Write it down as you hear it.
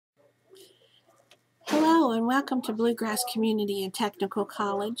Hello and welcome to Bluegrass Community and Technical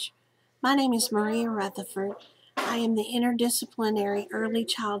College. My name is Maria Rutherford. I am the Interdisciplinary Early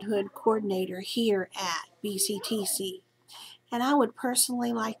Childhood Coordinator here at BCTC. And I would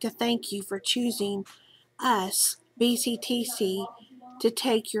personally like to thank you for choosing us, BCTC, to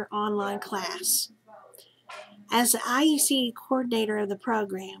take your online class. As the IEC coordinator of the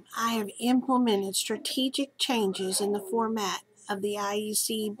program, I have implemented strategic changes in the format of the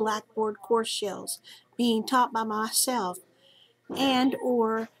IEC Blackboard course shells being taught by myself and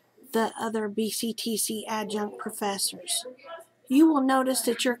or the other BCTC adjunct professors. You will notice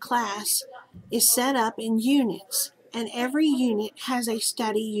that your class is set up in units, and every unit has a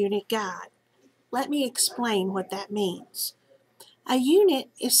study unit guide. Let me explain what that means. A unit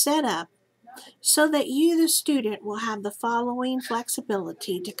is set up so that you, the student, will have the following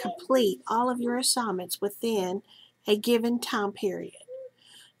flexibility to complete all of your assignments within a given time period.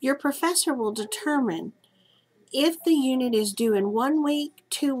 Your professor will determine if the unit is due in 1 week,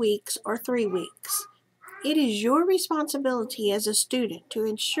 2 weeks, or 3 weeks. It is your responsibility as a student to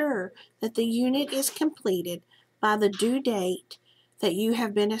ensure that the unit is completed by the due date that you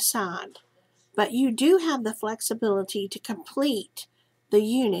have been assigned, but you do have the flexibility to complete the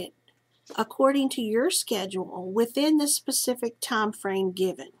unit according to your schedule within the specific time frame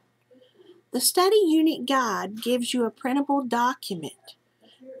given. The study unit guide gives you a printable document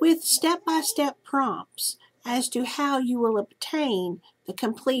with step-by-step prompts as to how you will obtain the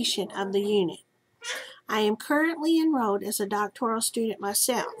completion of the unit. I am currently enrolled as a doctoral student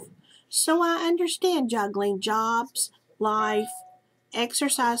myself, so I understand juggling jobs, life,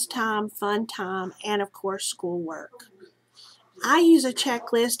 exercise time, fun time, and of course schoolwork. I use a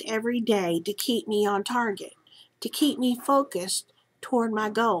checklist every day to keep me on target, to keep me focused toward my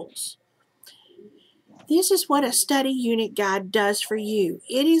goals. This is what a study unit guide does for you.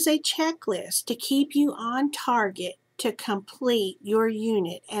 It is a checklist to keep you on target to complete your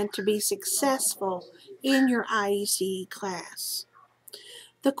unit and to be successful in your IEC class.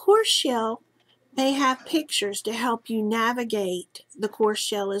 The course shell may have pictures to help you navigate the course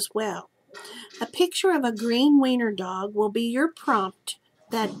shell as well. A picture of a green wiener dog will be your prompt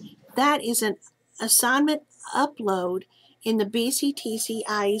that is an assignment upload in the BCTC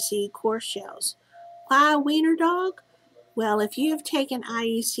IEC course shells. Why a wiener dog? Well, if you have taken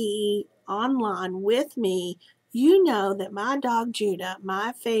IEC online with me, you know that my dog Judah,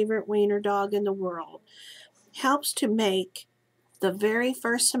 my favorite wiener dog in the world, helps to make the very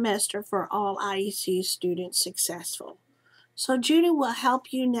first semester for all IEC students successful. So Judah will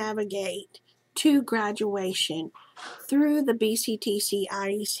help you navigate to graduation through the BCTC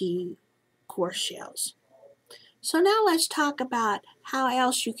IEC course shells. So now let's talk about how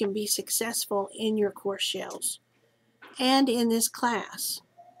else you can be successful in your course shells and in this class.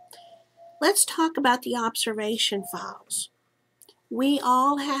 Let's talk about the observation files. We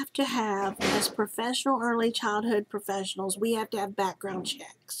all have to have, as professional early childhood professionals, we have to have background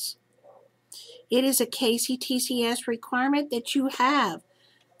checks. It is a KCTCS requirement that you have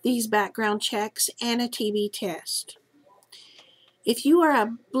these background checks and a TB test. If you are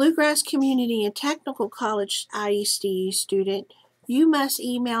a Bluegrass Community and Technical College IEC student, you must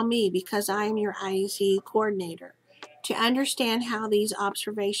email me because I am your IEC coordinator to understand how these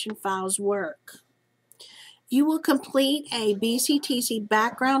observation files work. You will complete a BCTC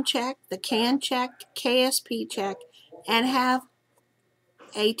background check, the CAN check, KSP check, and have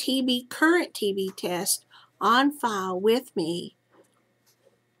a current TB test on file with me.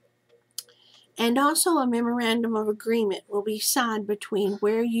 And also a memorandum of agreement will be signed between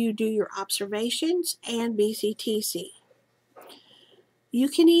where you do your observations and BCTC. You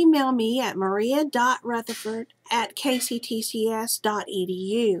can email me at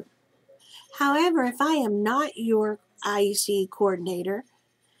maria.rutherford@kctcs.edu. However, if I am not your IEC coordinator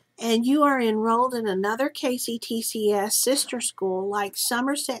and you are enrolled in another KCTCS sister school like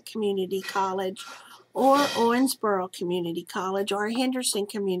Somerset Community College or Owensboro Community College or Henderson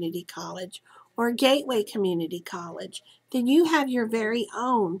Community College or Gateway Community College, then you have your very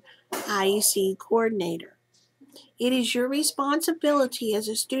own IEC coordinator. It is your responsibility as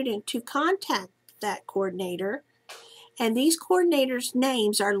a student to contact that coordinator, and these coordinators'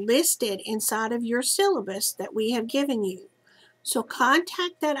 names are listed inside of your syllabus that we have given you. So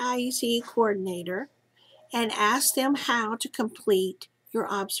contact that IEC coordinator and ask them how to complete your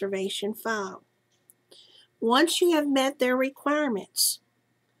observation file. Once you have met their requirements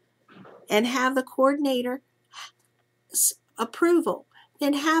and have the coordinator's approval,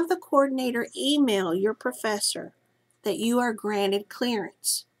 then have the coordinator email your professor that you are granted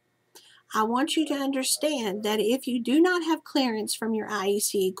clearance. I want you to understand that if you do not have clearance from your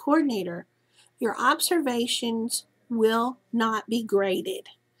IEC coordinator, Your observations will not be graded.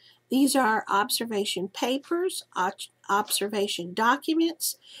 These are observation papers, observation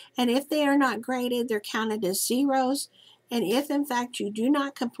documents, and if they are not graded, they're counted as zeros. And if in fact you do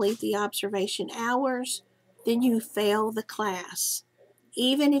not complete the observation hours, then you fail the class,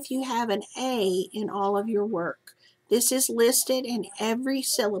 even if you have an A in all of your work. This is listed in every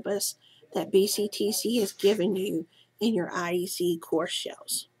syllabus that BCTC has given you in your IEC course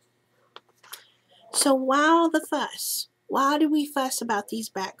shells. So why all the fuss? Why do we fuss about these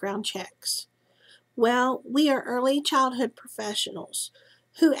background checks? Well, we are early childhood professionals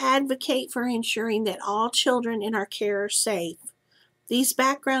who advocate for ensuring that all children in our care are safe. These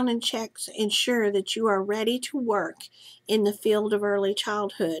background checks ensure that you are ready to work in the field of early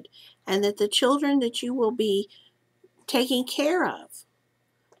childhood and that the children that you will be taking care of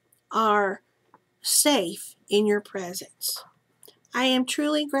are safe in your presence. I am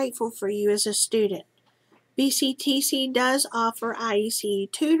truly grateful for you as a student. BCTC does offer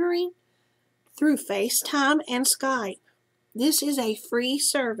IEC tutoring through FaceTime and Skype. This is a free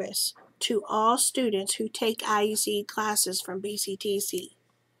service to all students who take IEC classes from BCTC.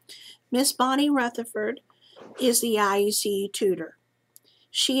 Miss Bonnie Rutherford is the IEC tutor.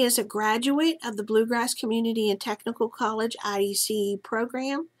 She is a graduate of the Bluegrass Community and Technical College IEC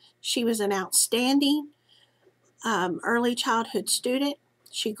program. She was an outstanding early childhood student.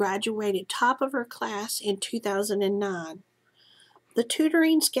 She graduated top of her class in 2009. The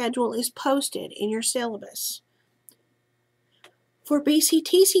tutoring schedule is posted in your syllabus. For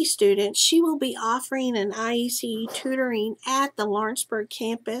BCTC students, she will be offering an IEC tutoring at the Lawrenceburg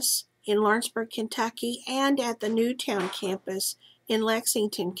campus in Lawrenceburg, Kentucky, and at the Newtown campus in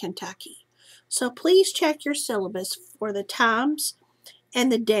Lexington, Kentucky. So please check your syllabus for the times and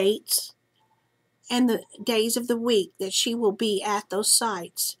the dates and the days of the week that she will be at those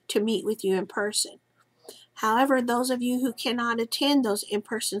sites to meet with you in person. However, those of you who cannot attend those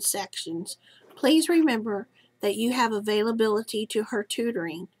in-person sections, please remember that you have availability to her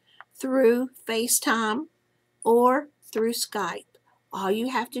tutoring through FaceTime or through Skype. All you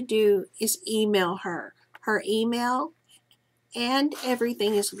have to do is email her. Her email and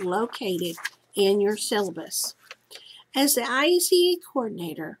everything is located in your syllabus. As the IEC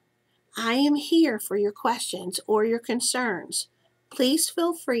coordinator, I am here for your questions or your concerns. Please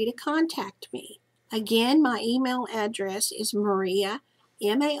feel free to contact me. Again, my email address is Maria,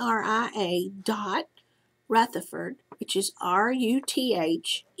 M-A-R-I-A Rutherford, which is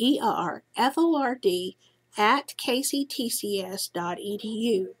RUTHERFORD @kctcs.edu.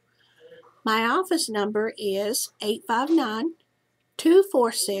 My office number is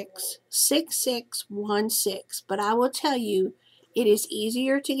 859-246-6616, but I will tell you it is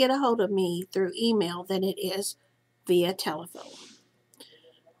easier to get a hold of me through email than it is via telephone.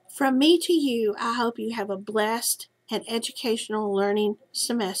 From me to you, I hope you have a blessed and educational learning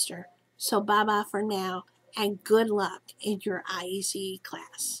semester. So bye-bye for now, and good luck in your IEC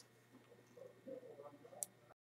class.